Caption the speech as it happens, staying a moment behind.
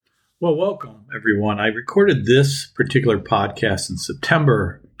Well, welcome, everyone. I recorded this particular podcast in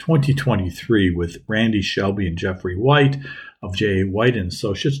September 2023 with Randy Shelby and Jeffrey White of White and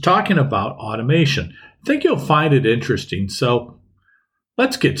Associates talking about automation. I think you'll find it interesting, so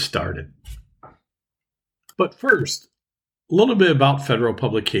let's get started. But first, a little bit about Federal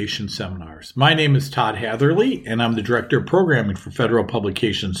Publication Seminars. My name is Todd Hatherley, and I'm the Director of Programming for Federal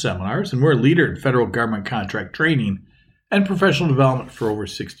Publication Seminars, and we're a leader in federal government contract training and professional development for over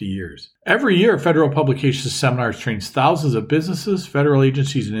 60 years. Every year, Federal Publications Seminars trains thousands of businesses, federal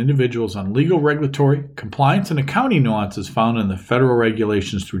agencies, and individuals on legal, regulatory, compliance, and accounting nuances found in the federal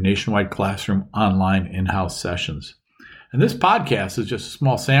regulations through nationwide classroom, online, in-house sessions. And this podcast is just a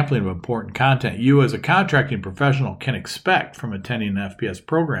small sampling of important content you as a contracting professional can expect from attending an FPS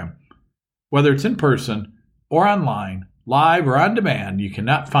program. Whether it's in person or online, live or on demand, you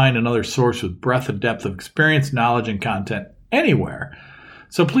cannot find another source with breadth and depth of experience, knowledge, and content anywhere.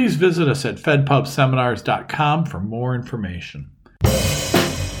 So please visit us at fedpubseminars.com for more information.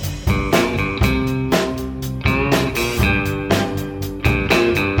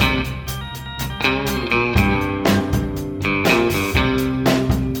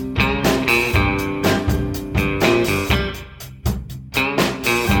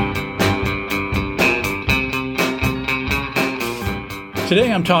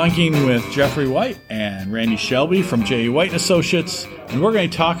 Today I'm talking with Jeffrey White and Randy Shelby from White and Associates, and we're going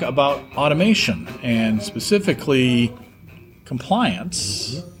to talk about automation and specifically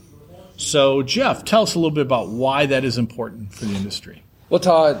compliance. So Jeff, tell us a little bit about why that is important for the industry. Well,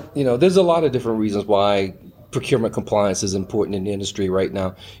 Todd, there's a lot of different reasons why procurement compliance is important in the industry right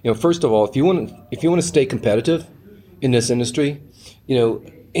now. First of all, if you want to stay competitive in this industry,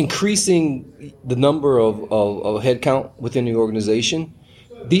 increasing the number of headcount within the organization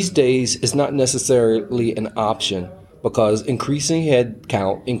these days is not necessarily an option, because increasing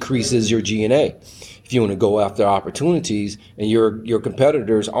headcount increases your G&A. If you want to go after opportunities and your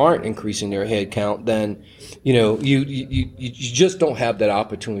competitors aren't increasing their headcount, then you just don't have that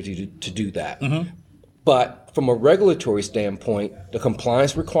opportunity to do that. Mm-hmm. But from a regulatory standpoint, the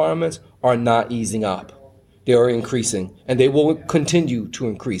compliance requirements are not easing up. They are increasing, and they will continue to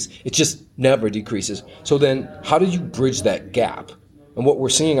increase. It just never decreases. So then how do you bridge that gap? And what we're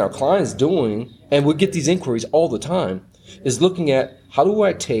seeing our clients doing, and we get these inquiries all the time, is looking at how do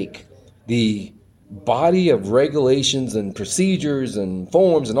I take the body of regulations and procedures and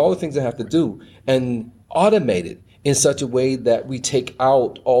forms and all the things I have to do and automate it in such a way that we take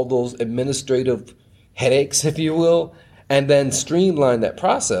out all those administrative headaches, if you will, and then streamline that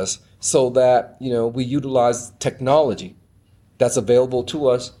process so that we utilize technology that's available to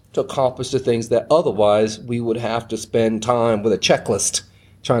us to accomplish the things that otherwise we would have to spend time with a checklist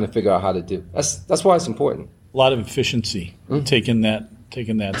trying to figure out how to do. That's why it's important. A lot of efficiency, taking that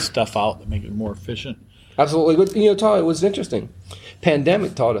stuff out to make it more efficient. Absolutely. But Todd, it was interesting.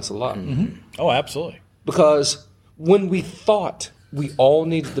 Pandemic taught us a lot. Mm-hmm. Oh, absolutely. Because when we thought we all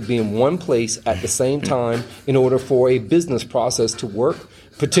needed to be in one place at the same time in order for a business process to work,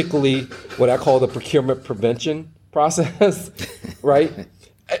 particularly what I call the procurement prevention process, right?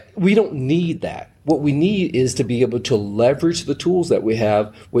 We don't need that. What we need is to be able to leverage the tools that we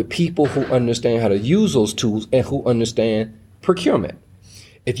have with people who understand how to use those tools and who understand procurement.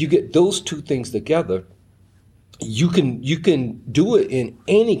 If you get those two things together, you can do it in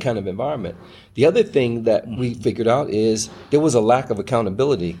any kind of environment. The other thing that we figured out is there was a lack of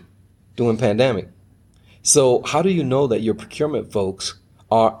accountability during pandemic. So how do you know that your procurement folks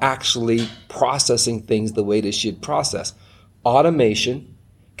are actually processing things the way they should process? Automation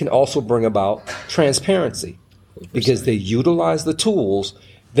can also bring about transparency because they utilize the tools.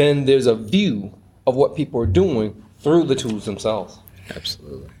 Then there's a view of what people are doing through the tools themselves.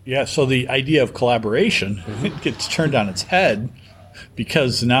 Absolutely. Yeah, so the idea of collaboration it gets turned on its head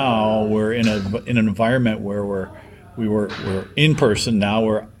because now we're in an environment where we're in person.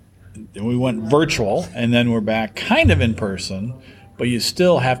 Now we went virtual, and then we're back kind of in person, but you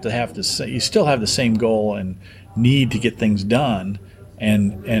still have the same goal and need to get things done.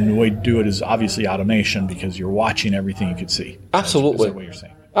 And the way to do it is obviously automation because you're watching everything you could see. Absolutely. Is that what you're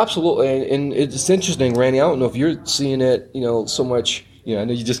saying? Absolutely. And it's interesting, Randy, I don't know if you're seeing it, so much, I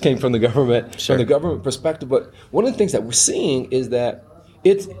know you just came from the government, Sure. From the government perspective, but one of the things that we're seeing is that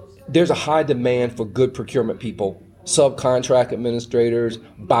there's a high demand for good procurement people, subcontract administrators,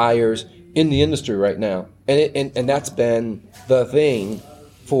 buyers in the industry right now. And that's been the thing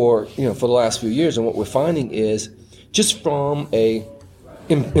for the last few years. And what we're finding is just from an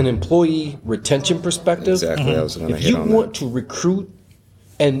employee retention perspective, Exactly. I was going to if hit you on want that. to recruit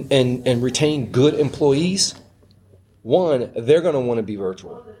and retain good employees, one, they're going to want to be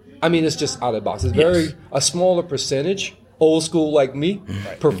virtual. I mean, it's just out of the box. It's very a smaller percentage, old school like me,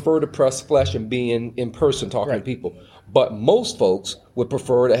 prefer to press flesh and be in person talking to people. But most folks would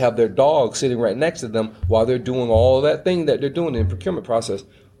prefer to have their dog sitting right next to them while they're doing all that thing that they're doing in the procurement process.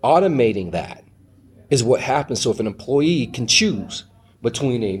 Automating that is what happens. So if an employee can choose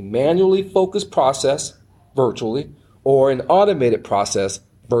between a manually focused process virtually or an automated process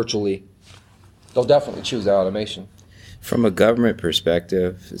virtually, they'll definitely choose the automation. From a government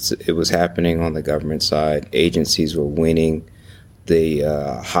perspective, it was happening on the government side. Agencies were winning the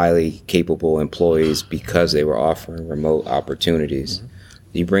highly capable employees because they were offering remote opportunities. Mm-hmm.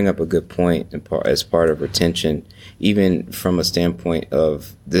 You bring up a good point as part of retention, even from a standpoint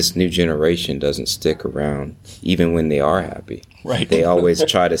of this new generation doesn't stick around even when they are happy. Right. They always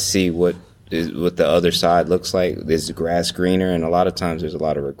try to see what the other side looks like. Is the grass greener? And a lot of times there's a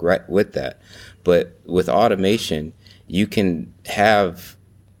lot of regret with that. But with automation, you can have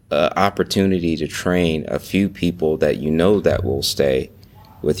opportunity to train a few people that you know that will stay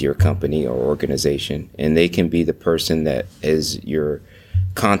with your company or organization, and they can be the person that is your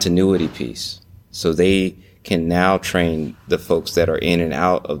continuity piece. So they can now train the folks that are in and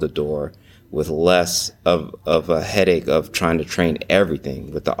out of the door with less of a headache of trying to train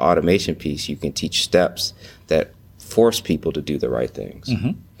everything. With the automation piece, you can teach steps that force people to do the right things,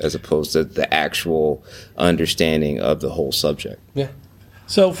 as opposed to the actual understanding of the whole subject. Yeah.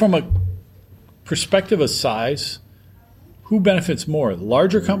 So from a perspective of size, who benefits more, the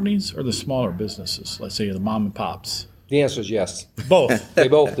larger companies or the smaller businesses? Let's say the mom and pops. The answer is yes. Both. They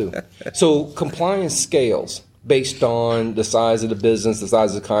both do. So compliance scales based on the size of the business, the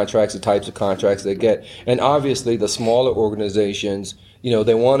size of the contracts, the types of contracts they get. And obviously the smaller organizations,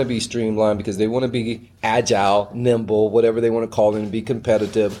 they want to be streamlined because they want to be agile, nimble, whatever they want to call them, and be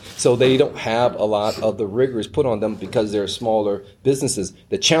competitive. So they don't have a lot of the rigors put on them because they're smaller businesses.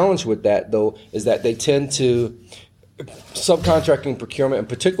 The challenge with that, though, is that they tend to subcontracting, procurement, and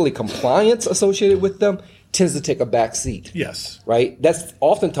particularly compliance associated with them tends to take a back seat. Yes. Right? That's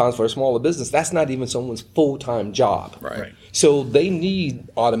oftentimes for a smaller business, that's not even someone's full-time job. Right. So they need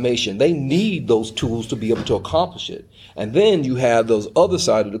automation. They need those tools to be able to accomplish it. And then you have those other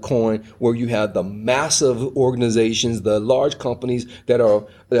side of the coin where you have the massive organizations, the large companies that are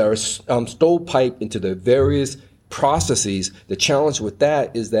stovepiped into their various processes. The challenge with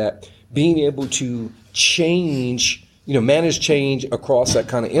that is that being able to change, manage change across that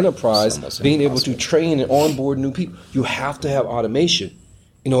kind of enterprise, being able to train and onboard new people, you have to have automation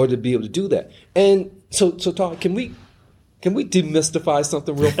in order to be able to do that. And so Todd, can we demystify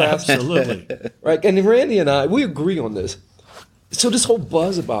something real fast? Absolutely. Right. And Randy and I, we agree on this. So this whole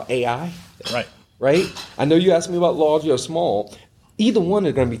buzz about AI, right? I know you asked me about large or small. Either one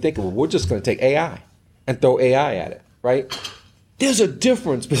are going to be thinking, well, we're just going to take AI and throw AI at it, right? There's a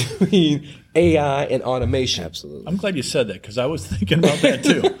difference between AI and automation. Absolutely. I'm glad you said that because I was thinking about that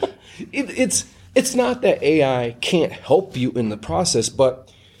too. It's not that AI can't help you in the process,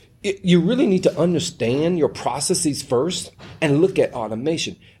 but you really need to understand your processes first and look at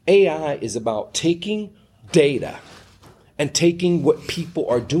automation. AI is about taking data and taking what people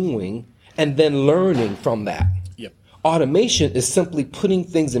are doing and then learning from that. Yep. Automation is simply putting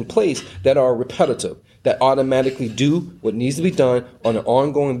things in place that are repetitive, that automatically do what needs to be done on an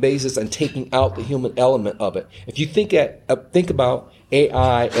ongoing basis and taking out the human element of it. If you think about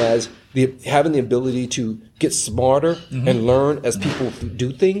AI as having the ability to get smarter and learn as people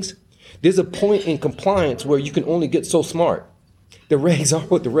do things, there's a point in compliance where you can only get so smart. The regs are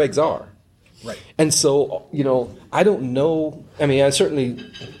what the regs are. Right. And so, I don't know. I mean,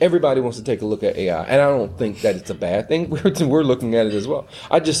 everybody wants to take a look at AI, and I don't think that it's a bad thing. We're looking at it as well.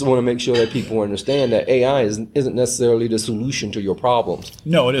 I just want to make sure that people understand that AI isn't necessarily the solution to your problems.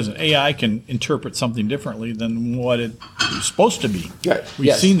 No, it isn't. AI can interpret something differently than what it's supposed to be. Right.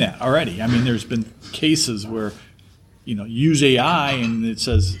 We've seen that already. I mean, there's been cases where, use AI and it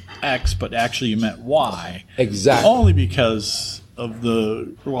says X, but actually you meant Y. Exactly. Only because of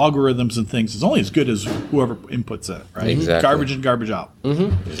the algorithms and things. It's only as good as whoever inputs it, right? Exactly. Garbage in, garbage out.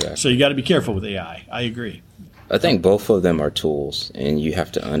 Exactly. So you got to be careful with AI. I agree. I think both of them are tools, and you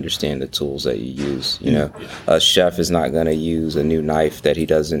have to understand the tools that you use. A chef is not going to use a new knife that he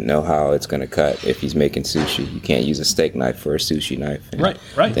doesn't know how it's going to cut if he's making sushi. You can't use a steak knife for a sushi knife. And Right.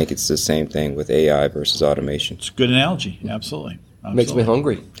 I think it's the same thing with AI versus automation. It's a good analogy. Absolutely. Makes me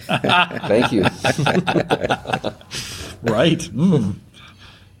hungry. Thank you. Right.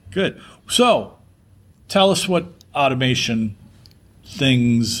 Good. So tell us what automation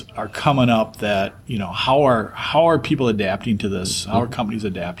things are coming up that, how are people adapting to this? How are companies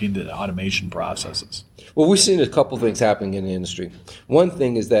adapting to the automation processes? Well, we're seeing a couple things happening in the industry. One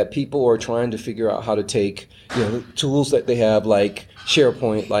thing is that people are trying to figure out how to take tools that they have like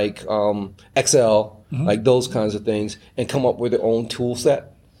SharePoint, like Excel, like those kinds of things, and come up with their own tool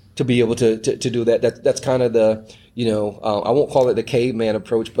set to be able to do that. That's kind of the, I won't call it the caveman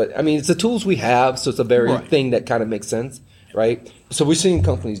approach, but I mean, it's the tools we have, so it's a very thing that kind of makes sense, right? So we're seeing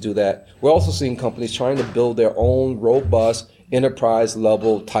companies do that. We're also seeing companies trying to build their own robust enterprise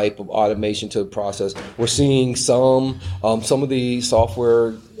level type of automation to the process. We're seeing some of the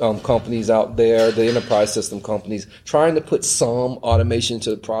software companies out there, the enterprise system companies, trying to put some automation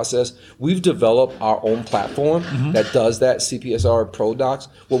to the process. We've developed our own platform that does that, CPSR ProDocs.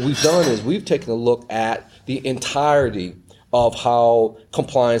 What we've done is we've taken a look at the entirety of how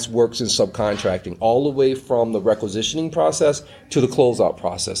compliance works in subcontracting, all the way from the requisitioning process to the closeout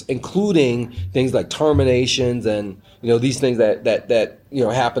process, including things like terminations and these things that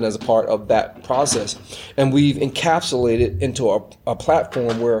happen as a part of that process. And we've encapsulated into a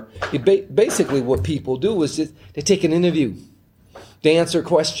platform where basically what people do is they take an interview, they answer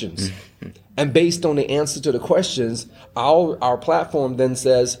questions, and based on the answer to the questions, our platform then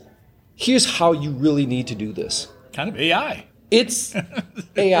says, here's how you really need to do this. Kind of AI. It's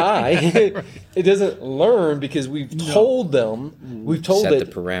AI. It doesn't learn because we've told them. We've told set it.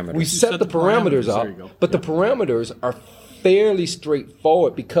 The parameters. We set the parameters up, but the parameters are fairly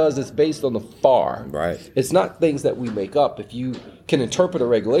straightforward because it's based on the FAR. Right. It's not things that we make up. If you can interpret a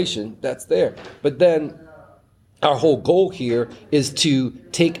regulation, that's there. But then our whole goal here is to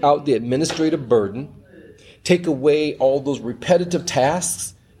take out the administrative burden, take away all those repetitive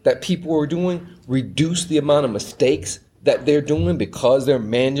tasks that people are doing, reduce the amount of mistakes that they're doing because they're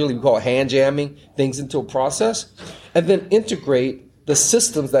manually, we call it hand jamming things into a process, and then integrate the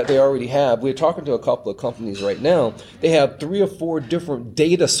systems that they already have. We're talking to a couple of companies right now. They have 3 or 4 different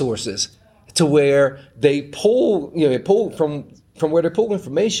data sources to where they pull, they pull from where they pull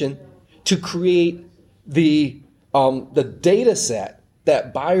information to create the data set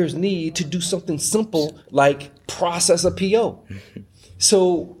that buyers need to do something simple like process a PO.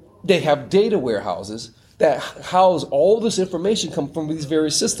 So they have data warehouses that house all this information come from these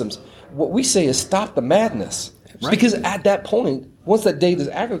various systems. What we say is stop the madness. Right. Because at that point, once that data is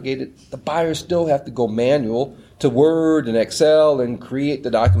aggregated, the buyers still have to go manual to Word and Excel and create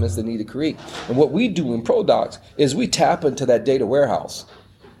the documents they need to create. And what we do in ProDocs is we tap into that data warehouse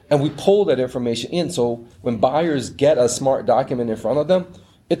and we pull that information in. So when buyers get a smart document in front of them,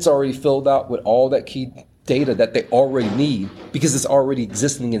 it's already filled out with all that key data that they already need because it's already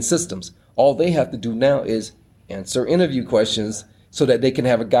existing in systems. All they have to do now is answer interview questions so that they can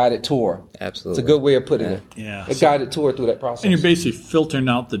have a guided tour. Absolutely. It's a good way of putting it. Yeah. A guided tour through that process. And you're basically filtering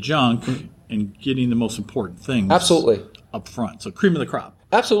out the junk and getting the most important things Absolutely. Up front. So cream of the crop.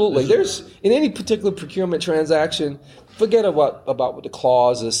 Absolutely. There's, in any particular procurement transaction, forget about what the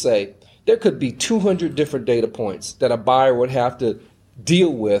clauses say. There could be 200 different data points that a buyer would have to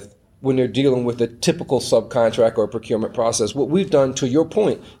deal with when they're dealing with a typical subcontract or procurement process. What we've done, to your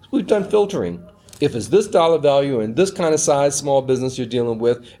point, is we've done filtering. If it's this dollar value and this kind of size small business you're dealing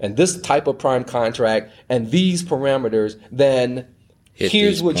with and this type of prime contract and these parameters, then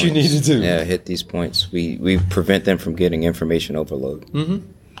here's what you need to do. Yeah, hit these points. We prevent them from getting information overload.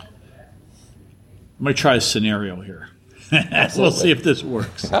 I'm going to try a scenario here. We'll see if this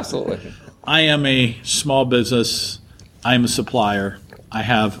works. Absolutely. I am a small business. I am a supplier.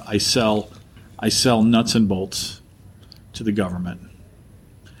 I sell nuts and bolts to the government.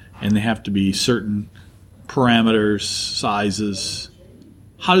 And they have to be certain parameters, sizes.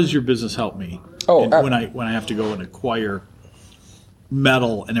 How does your business help me when I have to go and acquire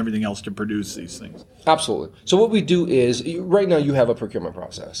metal and everything else to produce these things? Absolutely. So what we do is, right now you have a procurement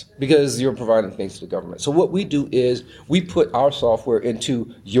process because you're providing things to the government. So what we do is we put our software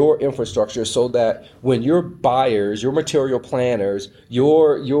into your infrastructure so that when your buyers, your material planners,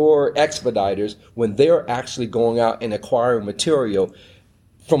 your expediters, when they're actually going out and acquiring material,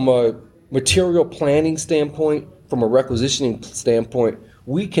 from a material planning standpoint, from a requisitioning standpoint,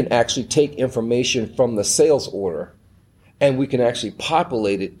 we can actually take information from the sales order and we can actually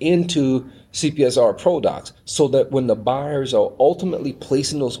populate it into CPSR ProDocs so that when the buyers are ultimately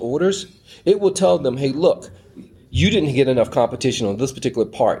placing those orders, it will tell them, hey, look, you didn't get enough competition on this particular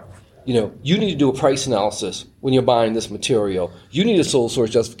part. You need to do a price analysis when you're buying this material. You need a sole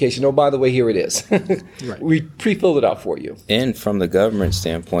source justification. Oh, by the way, here it is. Right. We pre-filled it out for you. And from the government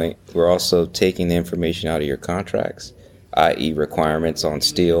standpoint, we're also taking the information out of your contracts, i.e. requirements on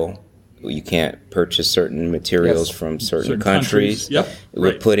steel, you can't purchase certain materials from certain countries. Yep.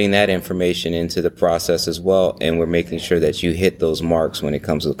 We're putting that information into the process as well, and we're making sure that you hit those marks when it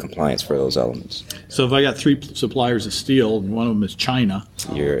comes to compliance for those elements. So if I got 3 suppliers of steel and one of them is China,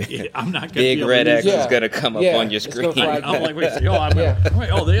 I'm not going to big red X is going to come up on your screen. I'm like, wait,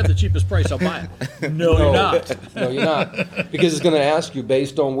 they have the cheapest price, I'll buy it. No, you're not. No, you're not. Because it's going to ask you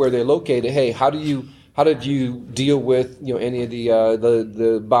based on where they're located, hey, how did you deal with any of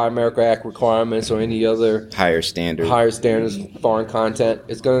the Buy America Act requirements or any other higher standards, foreign content?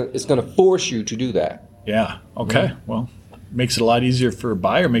 It's gonna force you to do that. Yeah. Okay. Yeah. Well, makes it a lot easier for a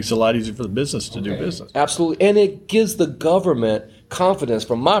buyer. Makes it a lot easier for the business to do business. Absolutely, and it gives the government confidence,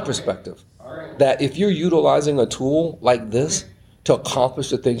 from my perspective, that if you're utilizing a tool like this to accomplish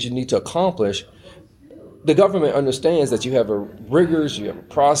the things you need to accomplish, the government understands that you have a rigors, you have a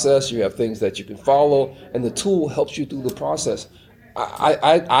process, you have things that you can follow, and the tool helps you through the process.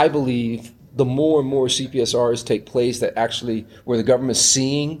 I believe the more and more CPSRs take place that actually where the government is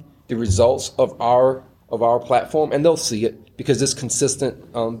seeing the results of our platform, and they'll see it because it's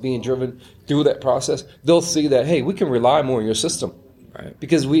consistent being driven through that process. They'll see that, hey, we can rely more on your system, right?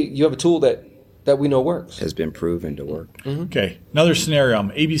 Because you have a tool that we know works. Has been proven to work. Mm-hmm. Okay, another scenario. I'm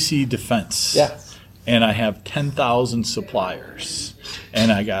ABC Defense. Yeah. And I have 10,000 suppliers,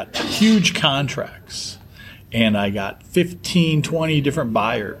 and I got huge contracts, and I got 15, 20 different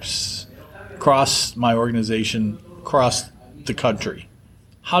buyers across my organization, across the country.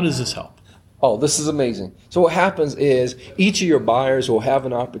 How does this help? Oh, this is amazing. So what happens is each of your buyers will have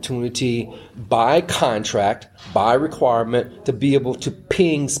an opportunity by contract, by requirement, to be able to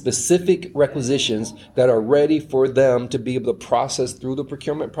ping specific requisitions that are ready for them to be able to process through the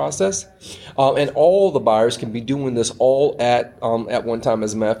procurement process. And all the buyers can be doing this all at one time.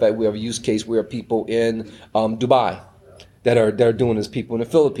 As a matter of fact, we have a use case where people in Dubai that are doing this, people in the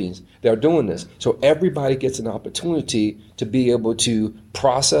Philippines, they're doing this. So everybody gets an opportunity to be able to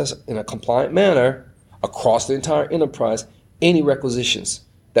process in a compliant manner across the entire enterprise any requisitions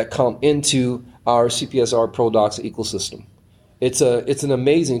that come into our CPSR ProDocs ecosystem. It's an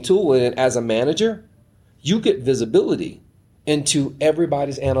amazing tool, and as a manager, you get visibility into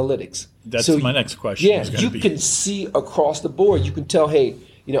everybody's analytics. That's my next question. Yeah, you can see across the board. You can tell, hey,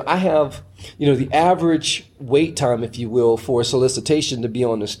 I have, the average wait time, if you will, for a solicitation to be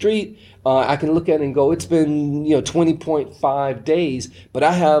on the street. I can look at it and go, it's been, 20.5 days, but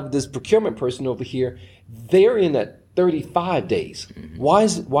I have this procurement person over here. They're in at 35 days.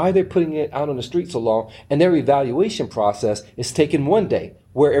 Mm-hmm. Why are they putting it out on the street so long? And their evaluation process is taking 1 day,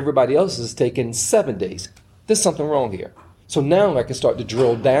 where everybody else is taking 7 days. There's something wrong here. So now I can start to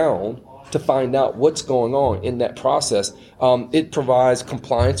drill down to find out what's going on in that process. It provides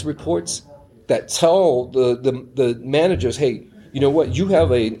compliance reports that tell the managers, hey, you know what? You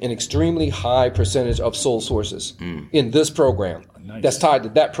have an extremely high percentage of sole sources in this program. Nice. That's tied to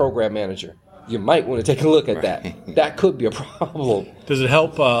that program manager. You might want to take a look at that. That could be a problem. Does it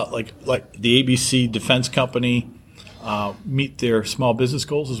help, like the ABC Defense Company, meet their small business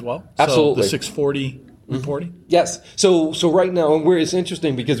goals as well? Absolutely. So the 640 reporting? Yes. So right now, and it's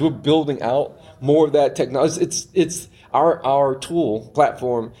interesting because we're building out more of that technology. It's our tool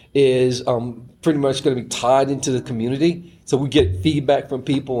platform is pretty much going to be tied into the community. So we get feedback from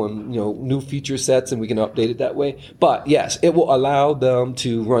people and new feature sets, and we can update it that way. But yes, it will allow them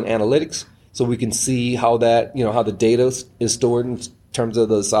to run analytics, so we can see how that how the data is stored in terms of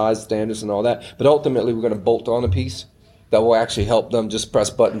the size standards and all that. But ultimately, we're going to bolt on a piece that will actually help them just press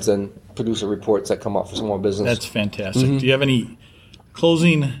buttons and produce reports that come out for small business. That's fantastic. Mm-hmm. Do you have any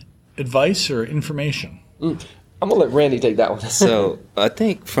closing advice or information? I'm going to let Randy take that one. So I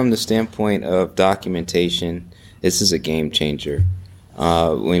think from the standpoint of documentation, this is a game changer.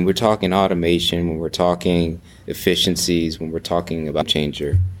 When we're talking automation, when we're talking efficiencies, when we're talking about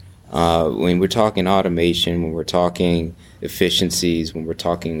changer, when we're talking automation, when we're talking efficiencies, when we're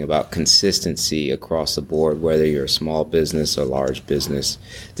talking about consistency across the board, whether you're a small business or large business,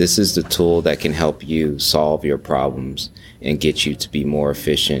 this is the tool that can help you solve your problems and get you to be more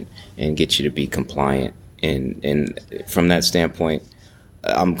efficient and get you to be compliant. And from that standpoint,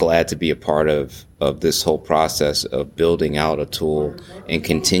 I'm glad to be a part of this whole process of building out a tool and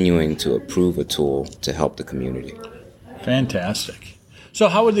continuing to improve a tool to help the community. Fantastic. So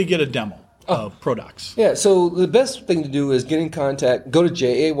how would they get a demo of ProDocs? Yeah, so the best thing to do is get in contact, go to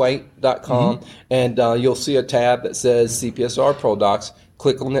jawhite.com, and you'll see a tab that says CPSR ProDocs.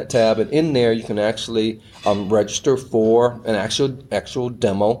 Click on that tab, and in there you can actually register for an actual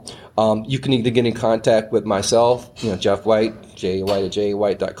demo. You can either get in contact with myself, Jeff White, White at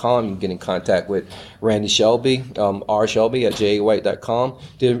jawhite.com. You can get in contact with Randy Shelby, rshelby at jawhite.com.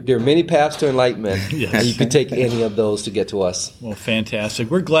 There are many paths to enlightenment, Yes. and you can take any of those to get to us. Well, fantastic.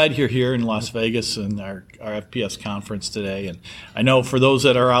 We're glad you're here in Las Vegas in our FPS conference today. And I know for those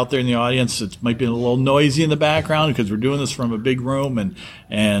that are out there in the audience, it might be a little noisy in the background because we're doing this from a big room.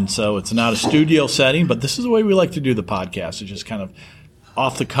 And so it's not a studio setting, but this is the way we like to do the podcast. It's just kind of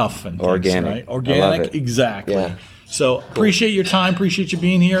off the cuff and organic. Things, right? Organic, I love it. Exactly. Yeah. So appreciate your time, appreciate you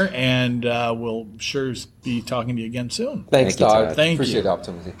being here, and we'll sure be talking to you again soon. Thanks, Thank you, Todd. Todd. Thank Appreciate you. the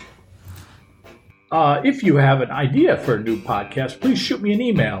opportunity. If you have an idea for a new podcast, please shoot me an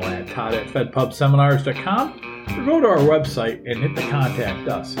email at todd@fedpubseminars.com or go to our website and hit the contact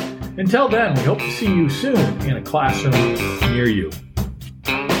us. Until then, we hope to see you soon in a classroom near you.